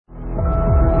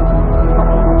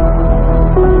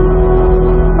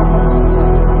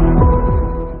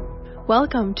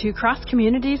Welcome to Cross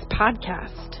Communities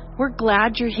Podcast. We're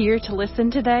glad you're here to listen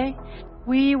today.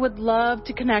 We would love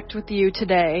to connect with you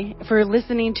today for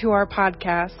listening to our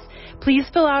podcast. Please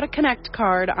fill out a connect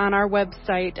card on our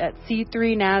website at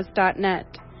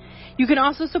c3nas.net. You can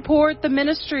also support the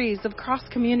ministries of Cross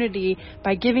Community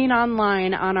by giving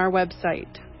online on our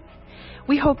website.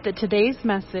 We hope that today's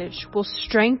message will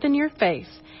strengthen your faith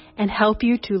and help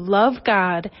you to love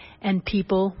God and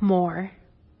people more.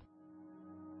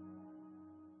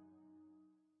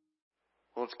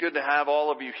 Well, it's good to have all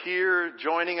of you here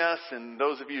joining us, and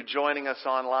those of you joining us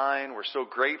online. We're so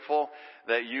grateful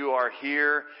that you are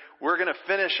here. We're going to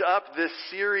finish up this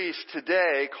series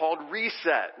today called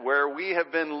Reset, where we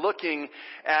have been looking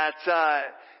at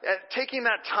taking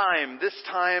that time, this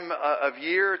time of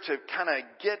year, to kind of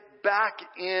get back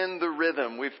in the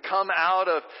rhythm. We've come out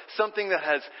of something that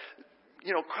has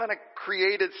kind of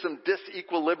created some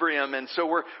disequilibrium. And so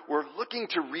we're looking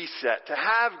to reset, to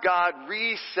have God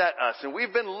reset us. And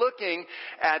we've been looking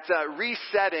at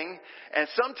resetting. And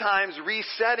sometimes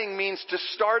resetting means to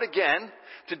start again,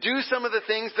 to do some of the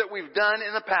things that we've done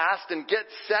in the past and get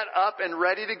set up and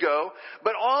ready to go.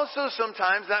 But also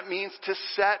sometimes that means to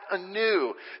set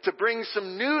anew, to bring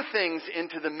some new things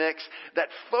into the mix that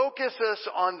focus us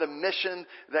on the mission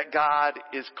that God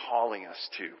is calling us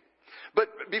to. But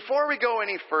before we go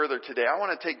any further today, I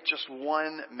want to take just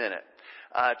 1 minute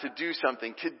to do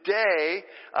something. Today,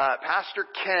 Pastor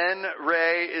Ken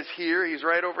Ray is here. He's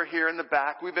right over here in the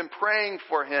back. We've been praying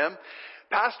for him.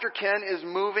 Pastor Ken is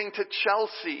moving to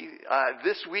Chelsea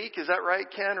this week. Is that right,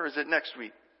 Ken, or is it next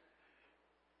week?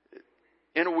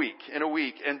 In a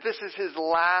week. And this is his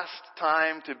last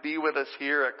time to be with us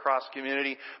here at Cross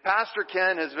Community. Pastor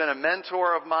Ken has been a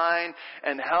mentor of mine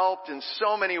and helped in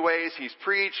so many ways. He's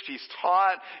preached, he's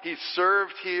taught, he's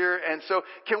served here. And so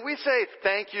can we say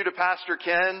thank you to Pastor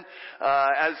Ken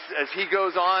as he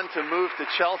goes on to move to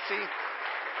Chelsea?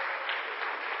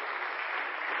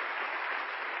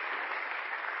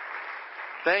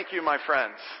 Thank you, my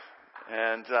friends.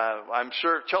 And I'm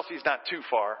sure Chelsea's not too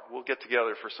far. We'll get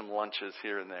together for some lunches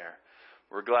here and there.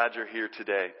 We're glad you're here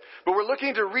today. But we're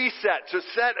looking to reset, to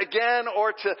set again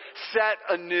or to set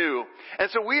anew.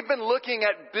 And so we've been looking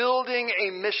at building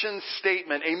a mission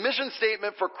statement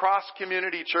for Cross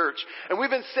Community Church. And we've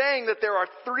been saying that there are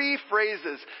 3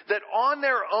 phrases that on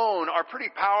their own are pretty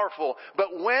powerful,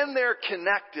 but when they're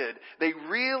connected, they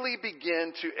really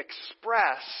begin to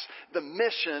express the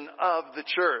mission of the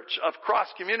church, of Cross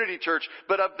Community Church,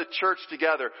 but of the church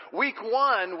together. Week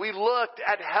 1, we looked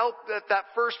at that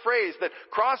first phrase, that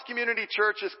Cross Community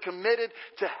Church is committed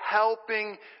to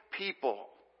helping people.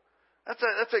 That's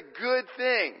a good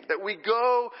thing, that we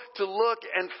go to look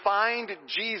and find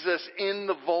Jesus in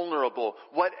the vulnerable.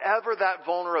 Whatever that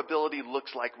vulnerability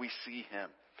looks like, we see Him.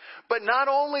 But not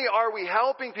only are we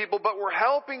helping people, but we're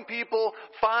helping people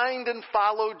find and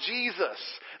follow Jesus.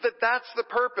 That's the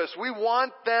purpose. We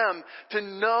want them to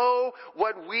know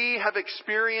what we have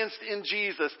experienced in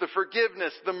Jesus. The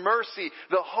forgiveness, the mercy,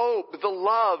 the hope, the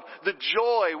love, the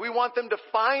joy. We want them to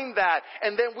find that.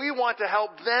 And then we want to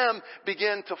help them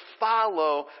begin to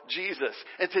follow Jesus.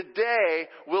 And today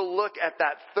we'll look at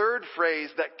that third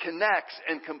phrase that connects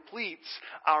and completes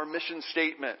our mission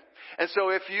statement. And so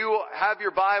if you have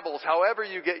your Bibles, however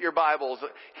you get your Bibles,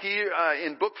 here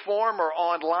in book form or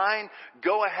online,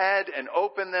 go ahead and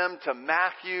open them to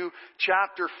Matthew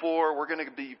chapter 4. We're going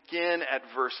to begin at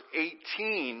verse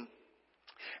 18.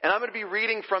 And I'm going to be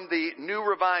reading from the New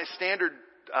Revised Standard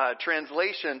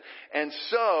translation. And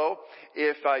so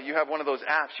if you have one of those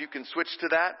apps, you can switch to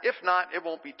that. If not, it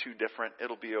won't be too different.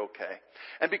 It'll be okay.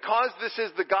 And because this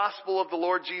is the gospel of the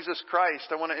Lord Jesus Christ,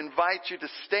 I want to invite you to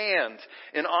stand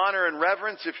in honor and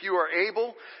reverence, if you are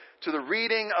able, to the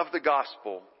reading of the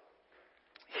gospel.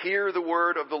 Hear the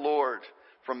word of the Lord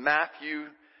from Matthew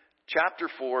chapter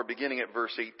 4, beginning at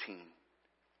verse 18.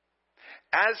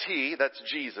 As he, that's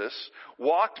Jesus,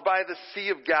 walked by the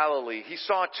Sea of Galilee, he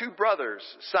saw 2 brothers,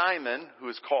 Simon, who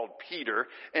is called Peter,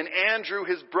 and Andrew,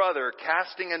 his brother,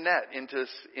 casting a net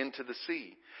into the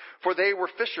sea. For they were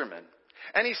fishermen.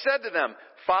 And he said to them,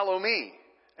 "Follow me,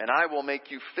 and I will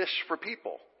make you fish for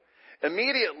people."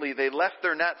 Immediately they left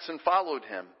their nets and followed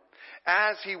him.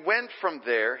 As he went from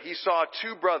there, he saw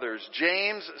 2 brothers,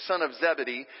 James, son of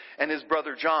Zebedee, and his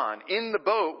brother John, in the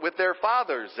boat with their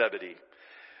father Zebedee,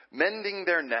 mending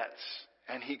their nets,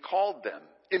 and he called them.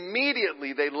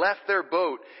 Immediately they left their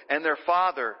boat and their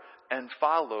father and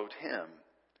followed him.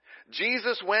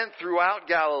 Jesus went throughout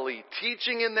Galilee,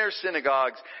 teaching in their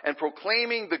synagogues and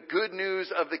proclaiming the good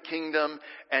news of the kingdom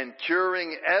and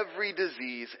curing every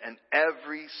disease and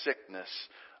every sickness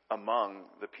among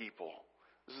the people.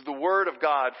 This is the Word of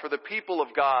God for the people of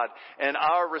God. And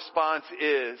our response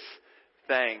is,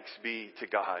 thanks be to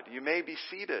God. You may be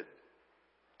seated.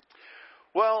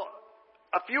 Well,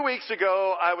 a few weeks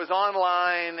ago, I was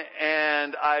online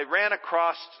and I ran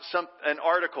across an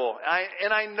article.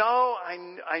 I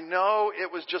know it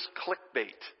was just clickbait.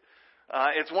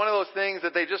 It's one of those things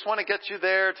that they just want to get you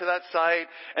there to that site,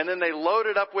 and then they load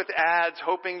it up with ads,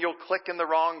 hoping you'll click in the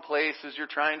wrong place as you're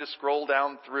trying to scroll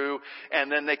down through,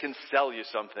 and then they can sell you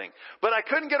something. But I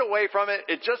couldn't get away from it.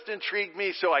 It just intrigued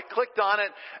me, so I clicked on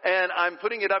it, and I'm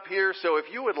putting it up here. So if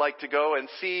you would like to go and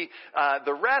see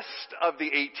the rest of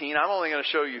the 18, I'm only going to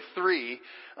show you 3.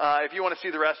 If you want to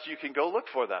see the rest, you can go look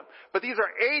for them. But these are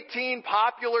 18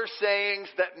 popular sayings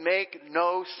that make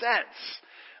no sense.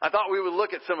 I thought we would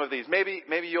look at some of these. Maybe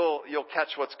you'll catch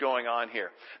what's going on here.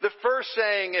 The first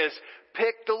saying is,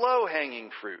 pick the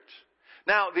low-hanging fruit.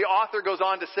 Now, the author goes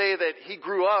on to say that he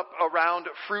grew up around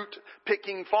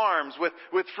fruit-picking farms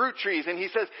with fruit trees. And he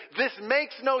says, this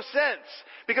makes no sense.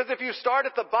 Because if you start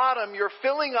at the bottom, you're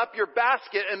filling up your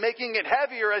basket and making it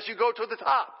heavier as you go to the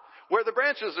top, where the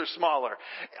branches are smaller.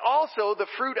 Also, the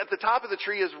fruit at the top of the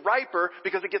tree is riper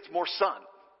because it gets more sun.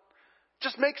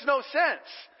 Just makes no sense.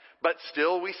 But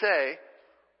still we say,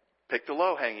 pick the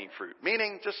low-hanging fruit.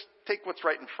 Meaning, just take what's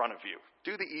right in front of you.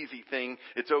 Do the easy thing.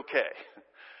 It's okay.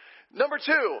 Number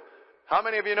 2. How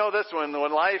many of you know this one?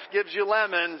 When life gives you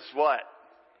lemons, what?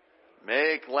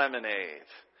 Make lemonade.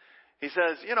 He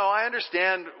says, I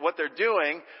understand what they're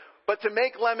doing, but to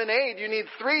make lemonade, you need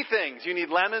 3 things. You need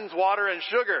lemons, water, and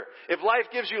sugar. If life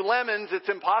gives you lemons, it's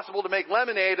impossible to make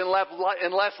lemonade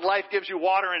unless life gives you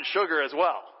water and sugar as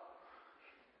well.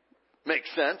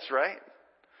 Makes sense, right?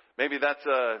 Maybe that's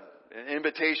an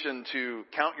invitation to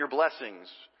count your blessings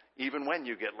even when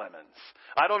you get lemons.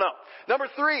 I don't know. Number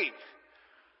 3,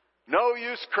 no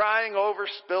use crying over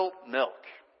spilt milk.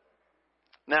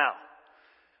 Now,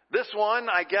 this one,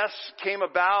 I guess, came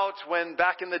about when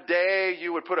back in the day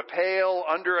you would put a pail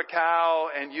under a cow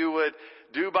and you would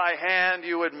do by hand,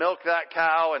 you would milk that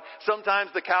cow, and sometimes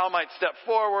the cow might step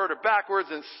forward or backwards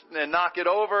and knock it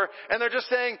over, and they're just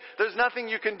saying there's nothing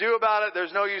you can do about it,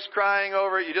 there's no use crying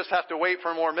over it, you just have to wait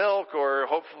for more milk, or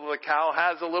hopefully the cow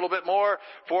has a little bit more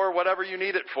for whatever you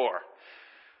need it for.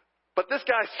 But this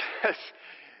guy says,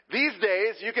 these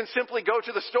days you can simply go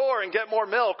to the store and get more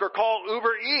milk, or call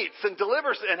Uber Eats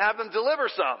and have them deliver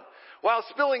some. While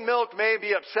spilling milk may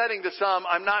be upsetting to some,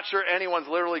 I'm not sure anyone's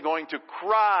literally going to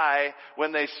cry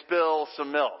when they spill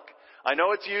some milk. I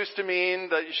know it's used to mean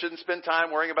that you shouldn't spend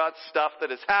time worrying about stuff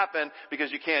that has happened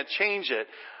because you can't change it.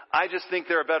 I just think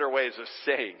there are better ways of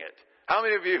saying it. How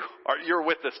many of you you're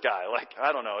with this guy?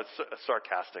 I don't know, it's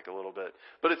sarcastic a little bit,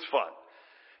 but it's fun.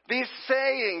 These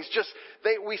sayings,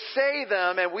 we say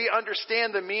them and we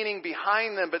understand the meaning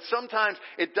behind them, but sometimes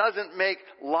it doesn't make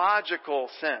logical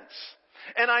sense.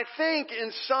 And I think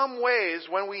in some ways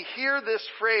when we hear this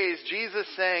phrase, Jesus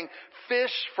saying,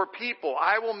 fish for people,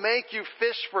 I will make you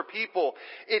fish for people,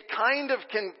 it kind of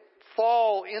can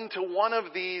fall into one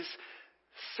of these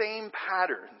same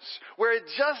patterns where it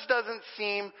just doesn't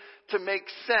seem to make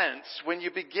sense when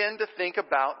you begin to think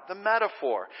about the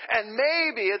metaphor. And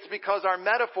maybe it's because our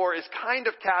metaphor is kind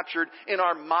of captured in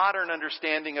our modern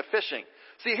understanding of fishing.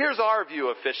 See, here's our view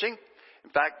of fishing. In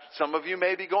fact, some of you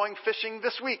may be going fishing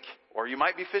this week, or you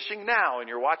might be fishing now and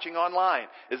you're watching online.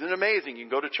 Isn't it amazing? You can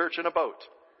go to church in a boat.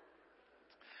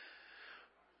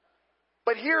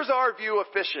 But here's our view of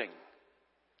fishing.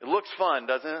 It looks fun,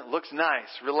 doesn't it? It looks nice,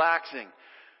 relaxing.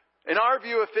 In our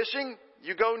view of fishing,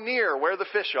 you go near where the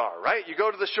fish are, right? You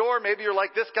go to the shore, maybe you're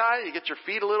like this guy, you get your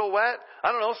feet a little wet.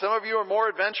 I don't know, some of you are more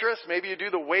adventurous. Maybe you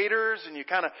do the waders and you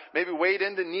kind of maybe wade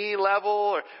into knee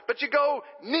level, but you go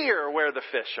near where the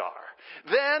fish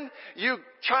are. Then you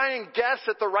try and guess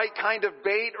at the right kind of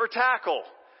bait or tackle.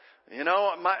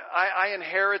 I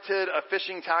inherited a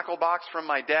fishing tackle box from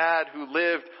my dad who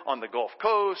lived on the Gulf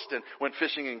Coast and went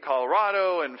fishing in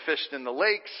Colorado and fished in the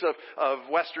lakes of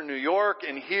western New York.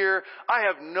 And here, I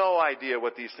have no idea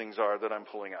what these things are that I'm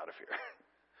pulling out of here.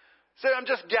 So I'm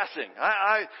just guessing.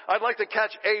 I'd like to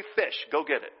catch a fish. Go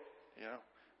get it.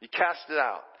 You cast it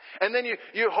out. And then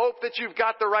you hope that you've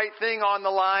got the right thing on the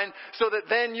line so that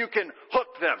then you can hook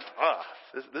them.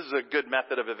 This is a good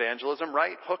method of evangelism,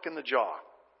 right? Hook in the jaw.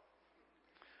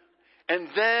 And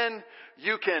then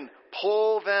you can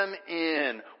pull them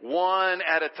in one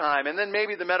at a time. And then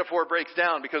maybe the metaphor breaks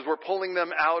down because we're pulling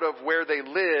them out of where they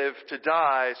live to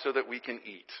die so that we can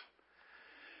eat.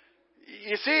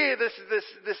 You see,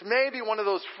 this may be one of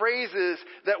those phrases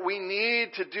that we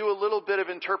need to do a little bit of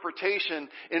interpretation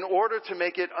in order to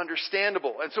make it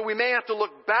understandable. And so we may have to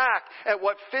look back at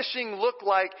what fishing looked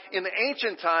like in the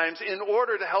ancient times in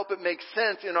order to help it make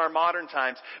sense in our modern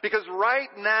times. Because right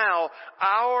now,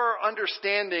 our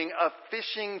understanding of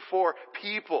fishing for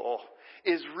people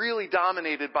is really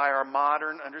dominated by our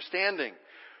modern understanding.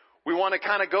 We want to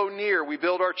kind of go near. We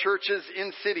build our churches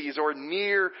in cities or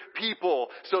near people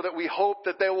so that we hope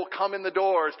that they will come in the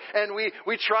doors. And we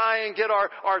try and get our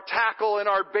tackle and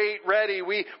our bait ready.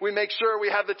 We make sure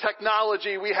we have the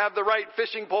technology. We have the right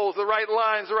fishing poles, the right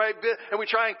lines, the right bit. And we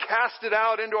try and cast it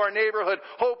out into our neighborhood,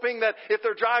 hoping that if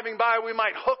they're driving by, we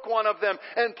might hook one of them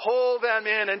and pull them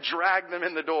in and drag them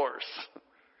in the doors.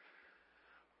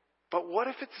 But what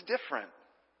if it's different?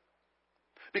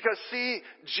 Because see,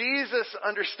 Jesus'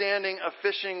 understanding of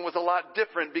fishing was a lot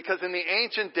different because in the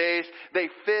ancient days, they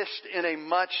fished in a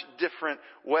much different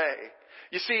way.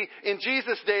 You see, in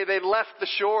Jesus' day, they left the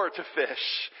shore to fish.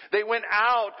 They went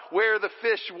out where the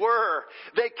fish were.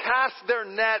 They cast their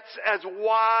nets as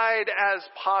wide as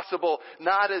possible,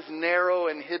 not as narrow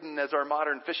and hidden as our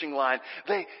modern fishing line.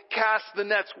 They cast the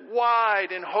nets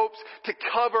wide in hopes to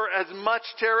cover as much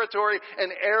territory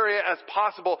and area as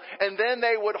possible. And then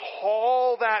they would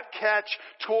haul that catch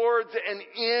towards and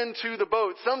into the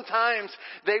boat. Sometimes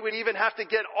they would even have to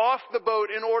get off the boat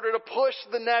in order to push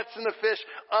the nets and the fish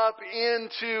up into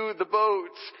the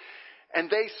boats. And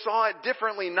they saw it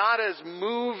differently, not as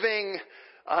moving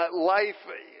life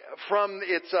from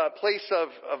its place of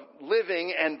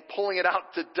living and pulling it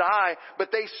out to die,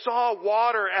 but they saw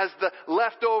water as the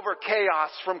leftover chaos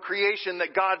from creation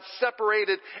that God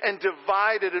separated and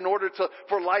divided in order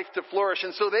for life to flourish.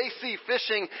 And so they see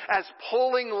fishing as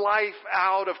pulling life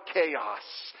out of chaos.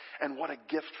 And what a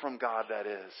gift from God that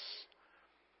is.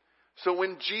 So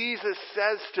when Jesus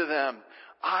says to them,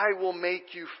 I will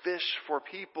make you fish for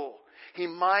people, He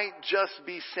might just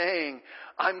be saying,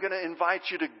 I'm going to invite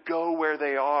you to go where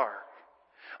they are.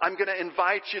 I'm going to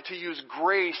invite you to use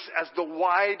grace as the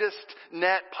widest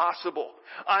net possible.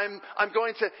 I'm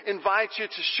going to invite you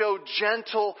to show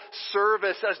gentle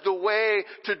service as the way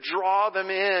to draw them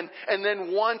in. And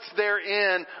then once they're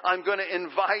in, I'm going to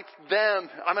invite them.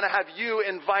 I'm going to have you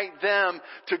invite them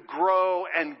to grow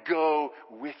and go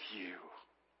with you.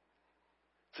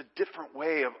 It's a different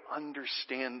way of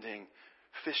understanding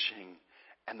fishing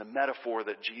and the metaphor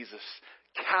that Jesus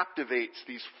captivates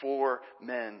these four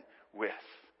men with.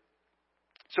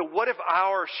 So what if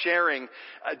our sharing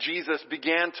Jesus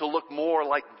began to look more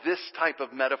like this type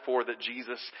of metaphor that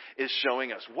Jesus is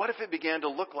showing us? What if it began to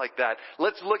look like that?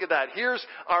 Let's look at that. Here's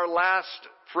our last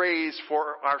phrase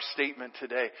for our statement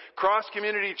today. Cross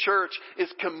Community Church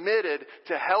is committed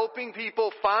to helping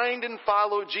people find and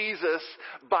follow Jesus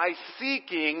by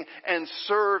seeking and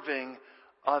serving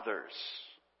others.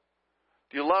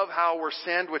 Do you love how we're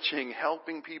sandwiching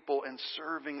helping people and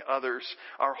serving others?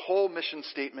 Our whole mission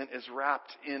statement is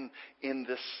wrapped in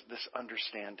this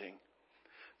understanding.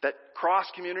 That Cross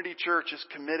Community Church is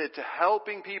committed to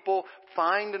helping people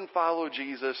find and follow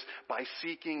Jesus by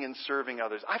seeking and serving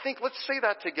others. I think let's say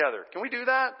that together. Can we do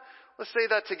that? Let's say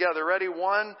that together. Ready?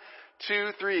 1, 2,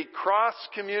 3. Cross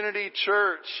Community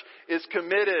Church is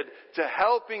committed to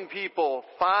helping people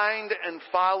find and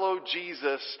follow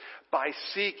Jesus by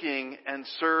seeking and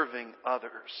serving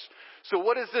others. So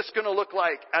what is this going to look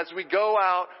like as we go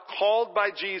out called by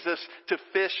Jesus to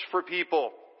fish for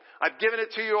people? I've given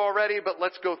it to you already, but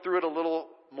let's go through it a little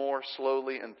more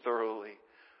slowly and thoroughly.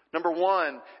 Number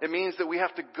 1, it means that we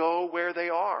have to go where they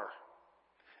are.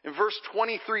 In verse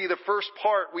 23, the first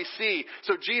part we see,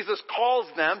 so Jesus calls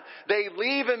them, they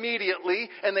leave immediately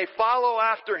and they follow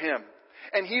after Him.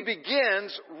 And He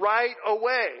begins right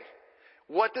away.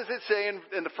 What does it say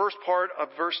in the first part of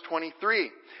verse 23?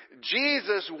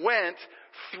 Jesus went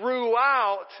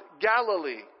throughout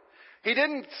Galilee. He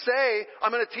didn't say,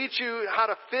 I'm going to teach you how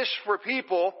to fish for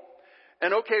people,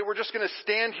 and okay, we're just going to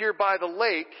stand here by the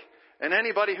lake, and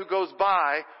anybody who goes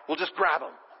by, we'll just grab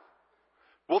them.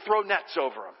 We'll throw nets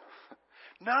over them.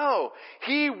 No,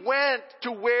 He went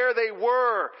to where they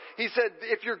were. He said,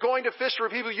 if you're going to fish for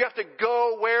people, you have to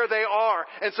go where they are.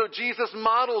 And so Jesus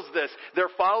models this. They're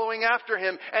following after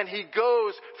Him, and He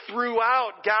goes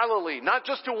throughout Galilee. Not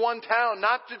just to one town,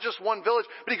 not to just one village,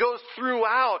 but He goes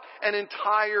throughout an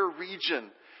entire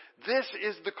region. This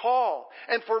is the call.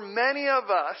 And for many of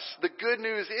us, the good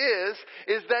news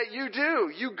is that you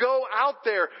do. You go out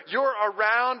there. You're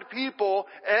around people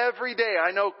every day.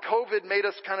 I know COVID made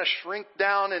us kind of shrink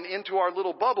down and into our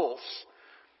little bubbles.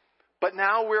 But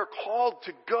now we're called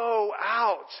to go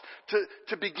out,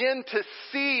 to begin to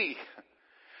see.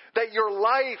 That your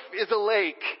life is a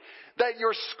lake. That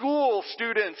your school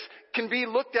students can be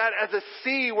looked at as a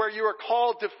sea where you are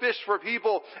called to fish for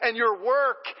people. And your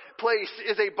workplace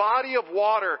is a body of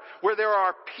water where there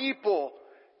are people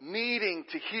needing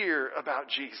to hear about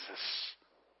Jesus.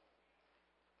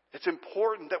 It's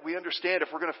important that we understand if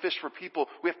we're going to fish for people,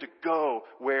 we have to go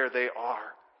where they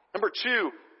are. Number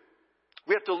 2,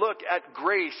 we have to look at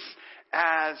grace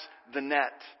as the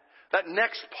net. That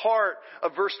next part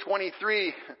of verse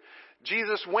 23,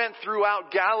 Jesus went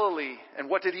throughout Galilee, and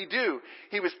what did he do?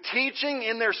 He was teaching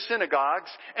in their synagogues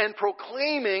and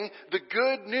proclaiming the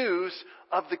good news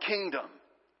of the kingdom.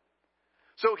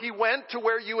 So he went to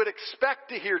where you would expect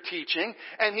to hear teaching,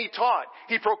 and he taught.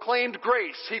 He proclaimed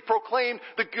grace. He proclaimed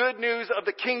the good news of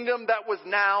the kingdom that was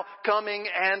now coming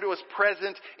and was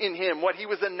present in him, what he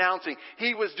was announcing.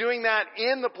 He was doing that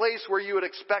in the place where you would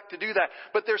expect to do that.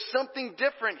 But there's something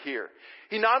different here.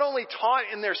 He not only taught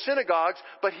in their synagogues,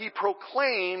 but he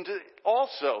proclaimed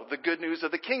also the good news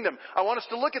of the kingdom. I want us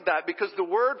to look at that because the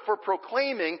word for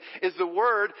proclaiming is the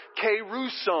word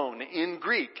keruson in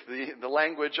Greek, the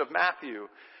language of Matthew.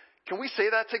 Can we say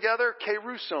that together?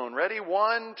 Keruson. Ready?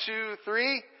 1, 2,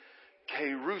 3.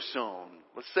 Keruson.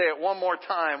 Let's say it one more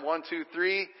time. 1, 2,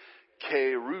 3.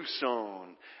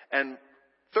 Keruson. And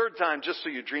third time, just so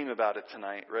you dream about it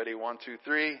tonight. Ready? 1, 2,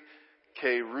 3.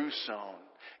 Keruson.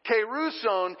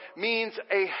 Keruson means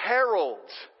a herald.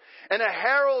 And a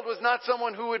herald was not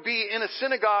someone who would be in a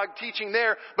synagogue teaching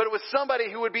there, but it was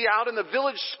somebody who would be out in the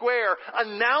village square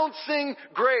announcing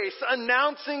grace,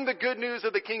 announcing the good news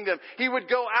of the kingdom. He would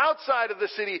go outside of the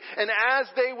city, and as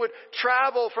they would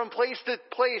travel from place to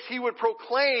place, he would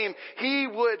proclaim, he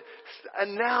would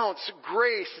announce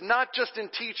grace, not just in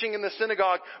teaching in the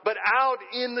synagogue, but out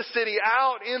in the city,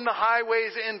 out in the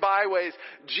highways and byways.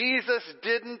 Jesus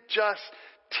didn't just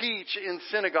teach in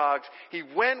synagogues. He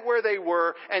went where they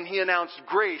were and he announced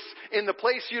grace in the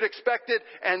place you'd expect it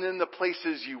and in the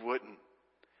places you wouldn't.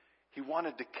 He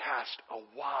wanted to cast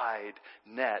a wide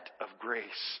net of grace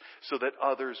so that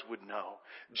others would know.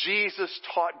 Jesus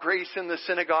taught grace in the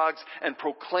synagogues and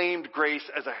proclaimed grace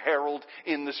as a herald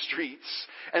in the streets.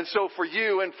 And so for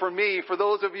you and for me, for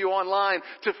those of you online,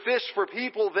 to fish for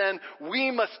people, then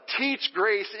we must teach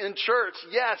grace in church.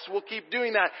 Yes, we'll keep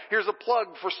doing that. Here's a plug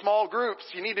for small groups.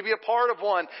 You need to be a part of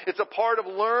one. It's a part of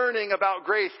learning about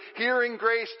grace, hearing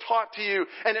grace taught to you.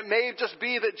 And it may just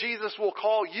be that Jesus will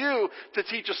call you to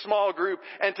teach a small group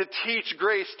and to teach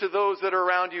grace to those that are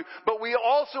around you. But we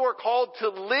also are called to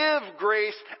live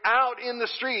grace out in the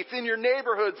streets, in your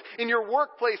neighborhoods, in your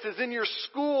workplaces, in your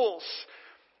schools.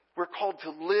 We're called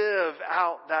to live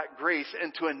out that grace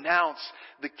and to announce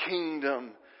the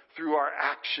kingdom through our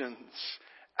actions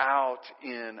out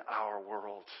in our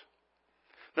world.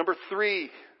 Number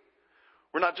 3,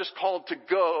 we're not just called to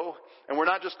go, and we're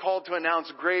not just called to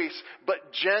announce grace,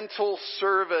 but gentle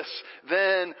service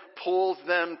then pulls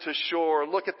them to shore.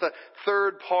 Look at the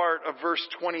third part of verse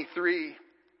 23.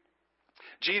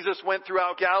 Jesus went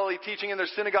throughout Galilee, teaching in their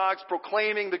synagogues,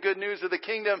 proclaiming the good news of the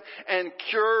kingdom, and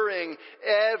curing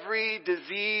every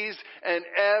disease and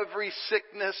every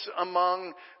sickness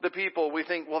among the people. We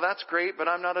think, well, that's great, but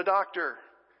I'm not a doctor.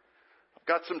 I've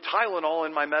got some Tylenol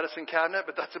in my medicine cabinet,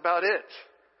 but that's about it.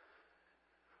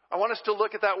 I want us to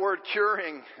look at that word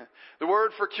curing. The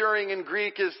word for curing in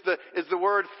Greek is the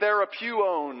word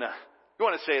therapeuon. You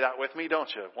want to say that with me, don't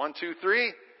you? 1, 2,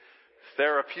 3.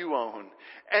 Therapeuon.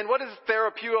 And what does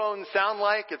therapeuon sound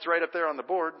like? It's right up there on the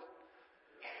board.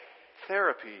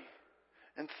 Therapy.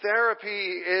 And therapy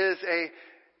is a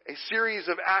series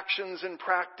of actions and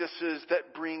practices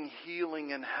that bring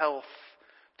healing and health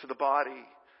to the body,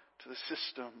 to the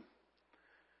system.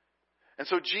 And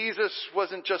so Jesus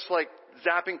wasn't just like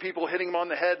zapping people, hitting them on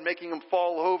the head, making them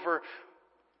fall over.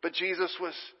 But Jesus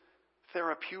was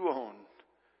therapeuon.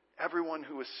 Everyone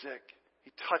who was sick.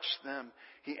 He touched them.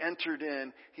 He entered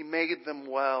in. He made them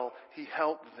well. He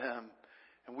helped them.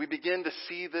 And we begin to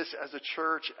see this as a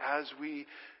church as we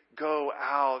go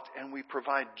out and we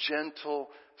provide gentle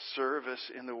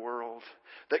service in the world.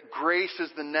 That grace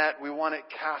is the net. We want it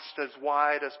cast as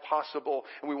wide as possible.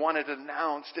 And we want it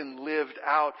announced and lived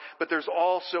out. But there's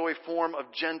also a form of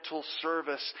gentle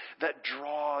service that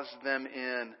draws them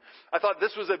in. I thought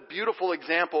this was a beautiful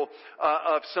example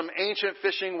of some ancient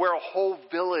fishing where a whole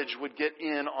village would get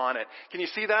in on it. Can you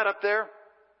see that up there?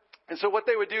 And so what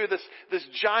they would do, this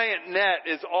giant net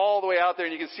is all the way out there,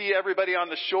 and you can see everybody on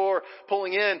the shore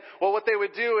pulling in. Well, what they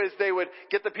would do is they would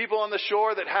get the people on the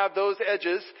shore that have those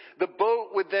edges. The boat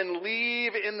would then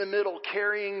leave in the middle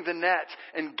carrying the net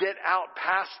and get out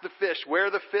past the fish, where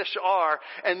the fish are.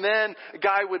 And then a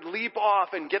guy would leap off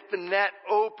and get the net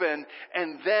open,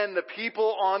 and then the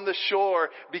people on the shore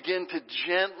begin to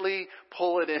gently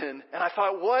pull it in. And I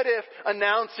thought, what if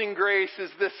announcing grace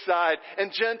is this side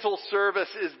and gentle service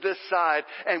is this side,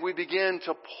 and we begin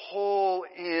to pull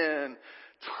in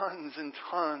tons and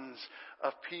tons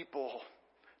of people,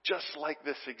 just like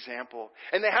this example.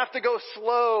 And they have to go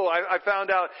slow. I found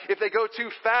out if they go too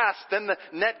fast, then the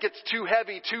net gets too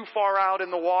heavy, too far out in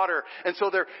the water. And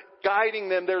so they're guiding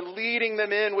them, they're leading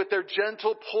them in with their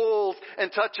gentle pulls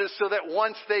and touches so that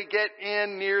once they get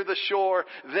in near the shore,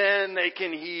 then they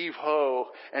can heave ho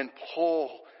and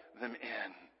pull them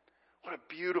in. What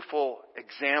a beautiful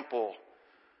example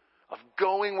of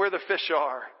going where the fish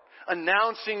are,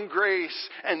 announcing grace,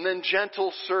 and then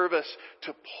gentle service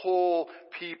to pull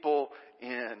people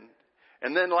in.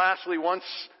 And then lastly, once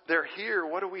they're here,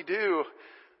 what do?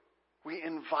 We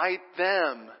invite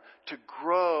them to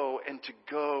grow and to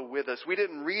go with us. We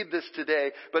didn't read this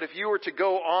today, but if you were to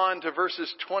go on to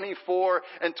verses 24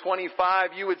 and 25,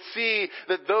 you would see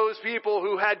that those people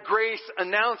who had grace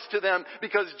announced to them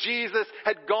because Jesus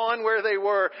had gone where they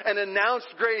were and announced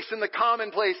grace in the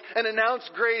commonplace and announced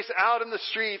grace out in the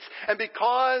streets. And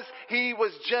because he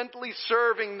was gently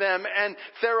serving them and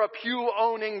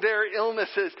therapeuting their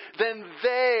illnesses, then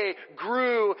they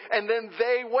grew and then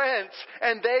they went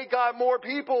and they got more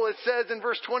people, it says in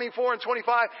verse 24 and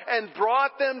 25, and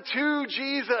brought them to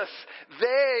Jesus.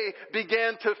 They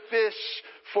began to fish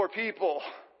for people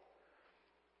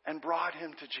and brought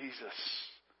him to Jesus.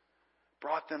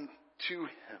 Brought them to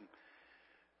him.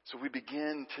 So we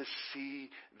begin to see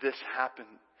this happen.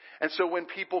 And so when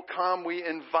people come, we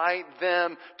invite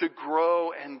them to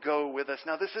grow and go with us.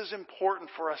 Now this is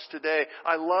important for us today.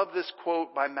 I love this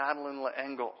quote by Madeleine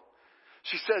L'Engle.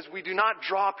 She says, we do not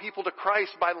draw people to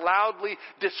Christ by loudly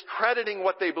discrediting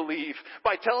what they believe,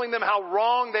 by telling them how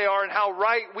wrong they are and how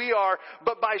right we are,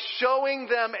 but by showing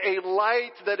them a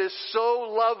light that is so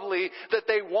lovely that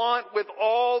they want with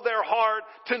all their heart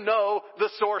to know the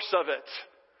source of it.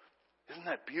 Isn't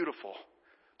that beautiful?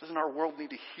 Doesn't our world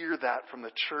need to hear that from the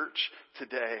church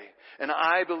today? And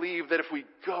I believe that if we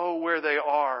go where they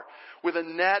are with a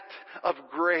net of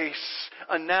grace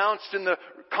announced in the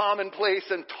commonplace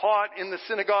and taught in the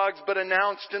synagogues but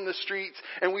announced in the streets,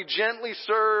 and we gently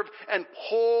serve and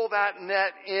pull that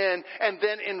net in and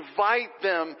then invite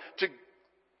them to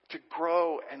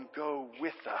grow and go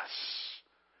with us,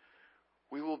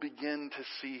 we will begin to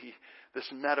see this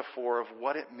metaphor of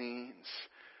what it means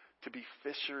to be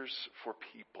fishers for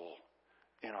people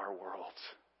in our world.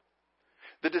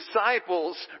 The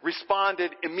disciples responded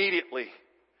immediately.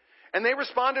 And they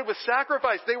responded with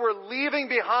sacrifice. They were leaving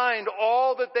behind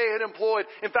all that they had employed.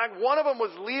 In fact,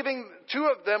 two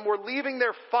of them were leaving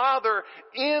their father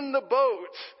in the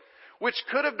boat, which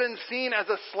could have been seen as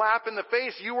a slap in the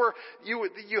face.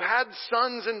 You had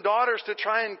sons and daughters to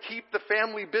try and keep the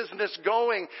family business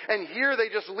going. And here they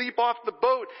just leap off the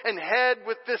boat and head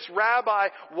with this rabbi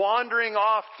wandering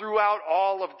off throughout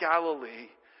all of Galilee.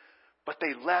 But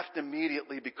they left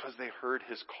immediately because they heard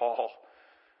his call.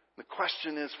 The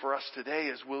question is for us today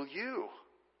is, will you?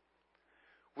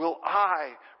 Will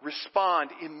I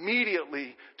respond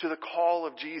immediately to the call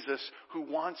of Jesus who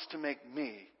wants to make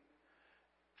me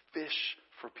fish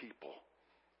for people?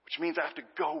 Which means I have to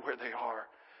go where they are.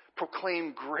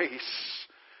 Proclaim grace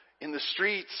in the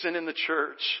streets and in the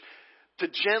church. To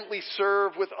gently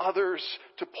serve with others,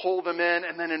 to pull them in,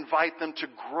 and then invite them to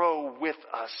grow with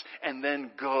us, and then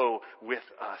go with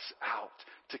us out,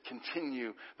 to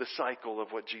continue the cycle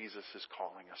of what Jesus is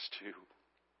calling us to.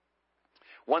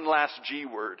 One last G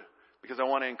word, because I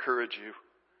want to encourage you.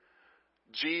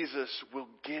 Jesus will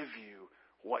give you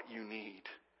what you need.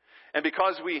 And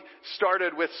because we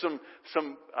started with some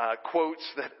quotes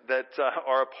that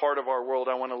are a part of our world,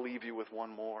 I want to leave you with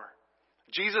one more.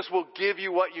 Jesus will give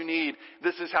you what you need.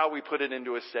 This is how we put it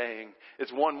into a saying.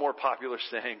 It's one more popular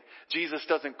saying. Jesus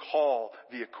doesn't call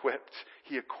the equipped.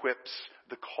 He equips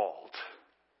the called.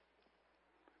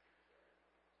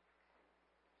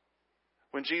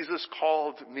 When Jesus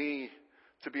called me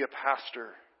to be a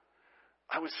pastor,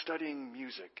 I was studying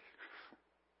music.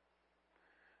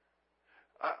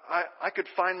 I could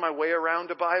find my way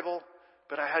around a Bible,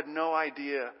 but I had no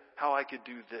idea how I could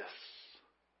do this.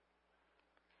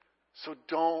 So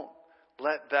don't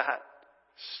let that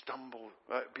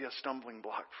be a stumbling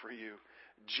block for you.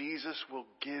 Jesus will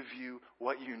give you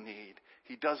what you need.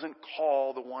 He doesn't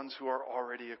call the ones who are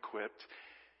already equipped.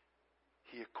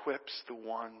 He equips the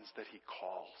ones that He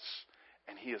calls.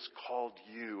 And He has called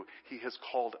you. He has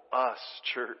called us,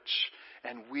 church.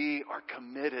 And we are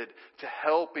committed to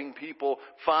helping people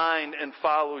find and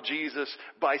follow Jesus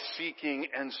by seeking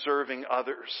and serving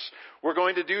others. We're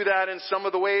going to do that in some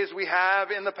of the ways we have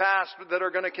in the past that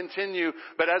are going to continue.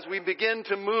 But as we begin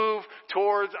to move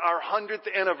towards our 100th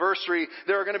anniversary,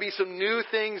 there are going to be some new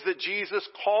things that Jesus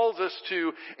calls us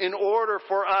to in order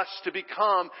for us to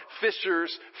become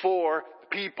fishers for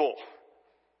people.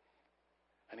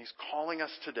 And He's calling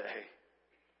us today.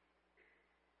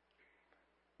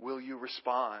 Will you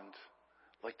respond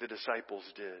like the disciples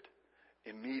did,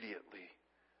 immediately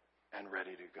and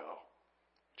ready to go?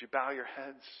 Would you bow your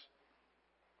heads?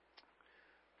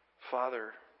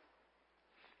 Father,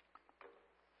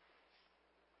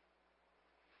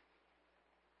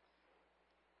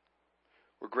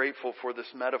 we're grateful for this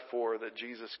metaphor that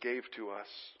Jesus gave to us.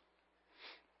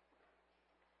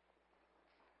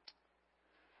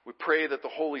 We pray that the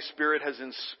Holy Spirit has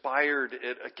inspired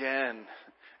it again,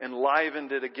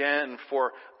 enlivened it again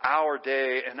for our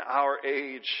day and our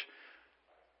age.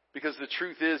 Because the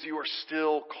truth is, you are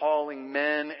still calling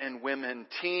men and women,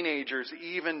 teenagers,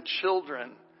 even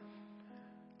children,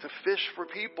 to fish for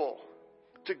people,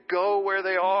 to go where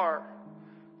they are,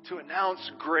 to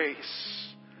announce grace,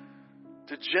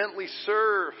 to gently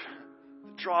serve,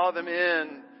 to draw them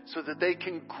in so that they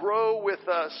can grow with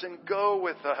us and go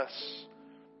with us.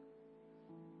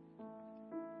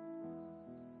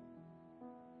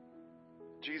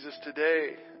 Jesus,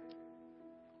 today,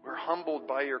 we're humbled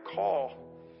by your call.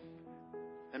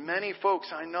 And many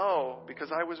folks I know,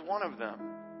 because I was one of them,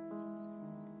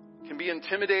 can be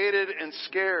intimidated and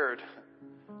scared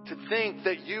to think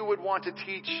that you would want to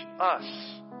teach us,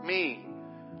 me,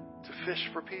 to fish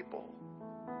for people.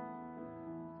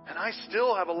 And I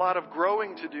still have a lot of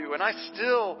growing to do, and I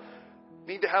still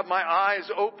need to have my eyes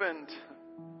opened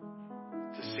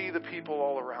to see the people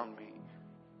all around me.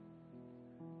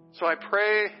 So I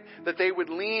pray that they would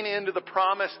lean into the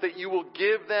promise that you will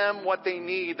give them what they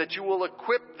need, that you will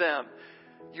equip them.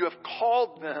 You have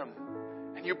called them,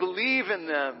 and you believe in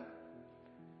them.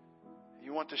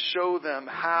 You want to show them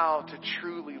how to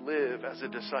truly live as a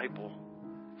disciple,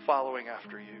 following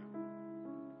after you.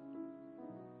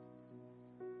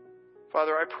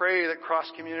 Father, I pray that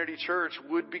Cross Community Church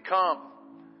would become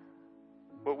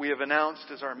what we have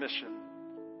announced as our mission.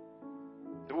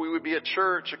 That we would be a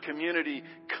church, a community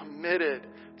committed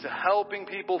to helping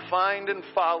people find and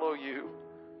follow you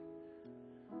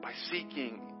by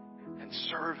seeking and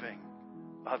serving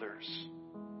others.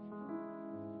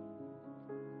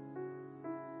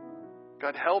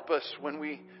 God, help us when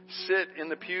we sit in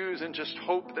the pews and just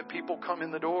hope that people come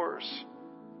in the doors.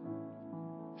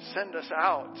 Send us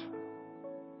out.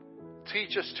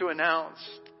 Teach us to announce.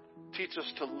 Teach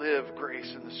us to live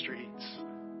grace in the streets.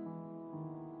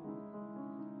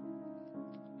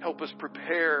 Help us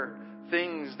prepare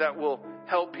things that will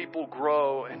help people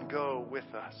grow and go with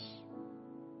us.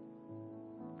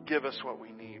 Give us what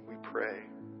we need, we pray.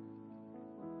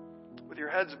 With your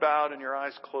heads bowed and your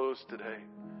eyes closed today,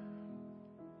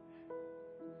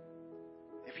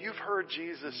 if you've heard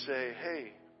Jesus say,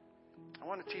 hey, I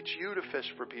want to teach you to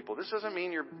fish for people. This doesn't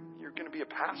mean you're going to be a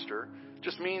pastor. It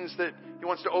just means that He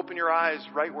wants to open your eyes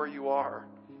right where you are.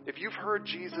 If you've heard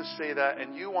Jesus say that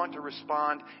and you want to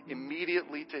respond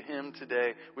immediately to Him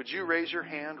today, would you raise your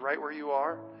hand right where you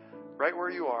are? Right where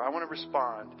you are. I want to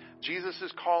respond. Jesus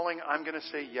is calling. I'm going to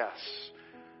say yes.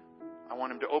 I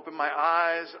want Him to open my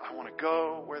eyes. I want to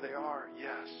go where they are.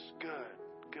 Yes. Good.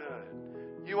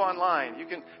 Good. You online, you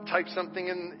can type something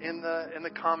in the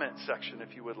comment section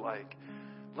if you would like.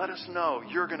 Let us know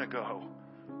you're going to go.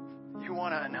 You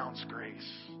want to announce grace.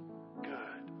 Good.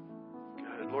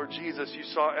 Lord Jesus, you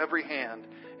saw every hand.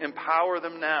 Empower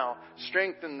them now.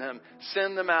 Strengthen them.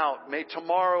 Send them out. May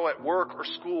tomorrow at work or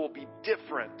school be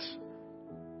different.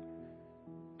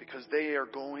 Because they are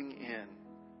going in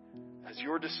as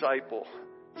your disciple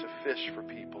to fish for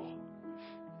people.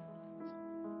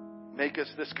 Make us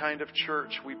this kind of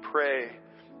church, we pray.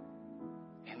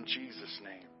 In Jesus'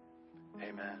 name.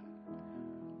 Amen.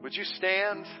 Would you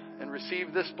stand and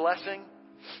receive this blessing?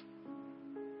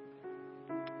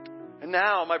 And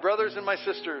now, my brothers and my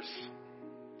sisters,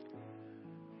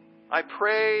 I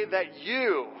pray that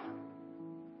you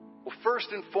will first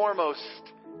and foremost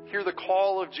hear the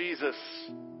call of Jesus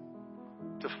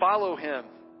to follow Him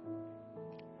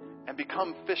and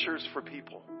become fishers for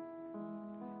people.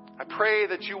 I pray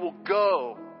that you will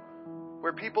go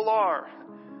where people are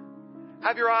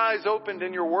Have your eyes opened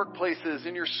in your workplaces,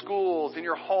 in your schools, in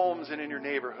your homes, and in your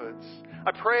neighborhoods.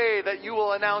 I pray that you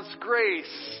will announce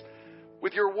grace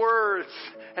with your words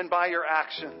and by your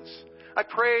actions. I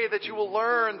pray that you will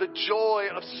learn the joy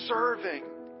of serving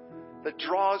that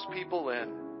draws people in.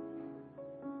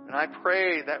 And I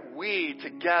pray that we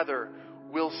together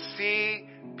will see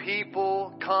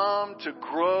people come to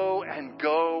grow and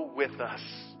go with us.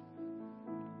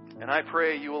 And I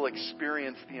pray you will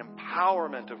experience the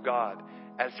empowerment of God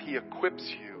as He equips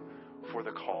you for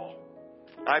the call.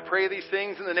 I pray these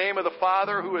things in the name of the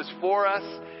Father who is for us,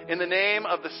 in the name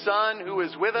of the Son who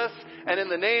is with us, and in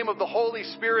the name of the Holy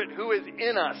Spirit who is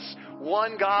in us,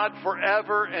 one God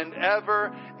forever and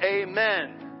ever.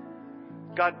 Amen.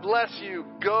 God bless you.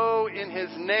 Go in His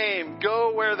name.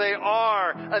 Go where they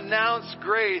are. Announce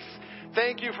grace.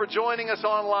 Thank you for joining us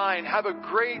online. Have a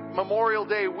great Memorial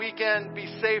Day weekend. Be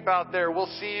safe out there.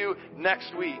 We'll see you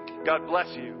next week. God bless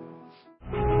you.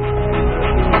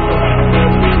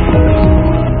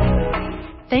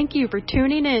 Thank you for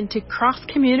tuning in to Cross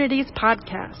Communities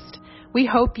Podcast. We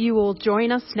hope you will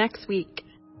join us next week.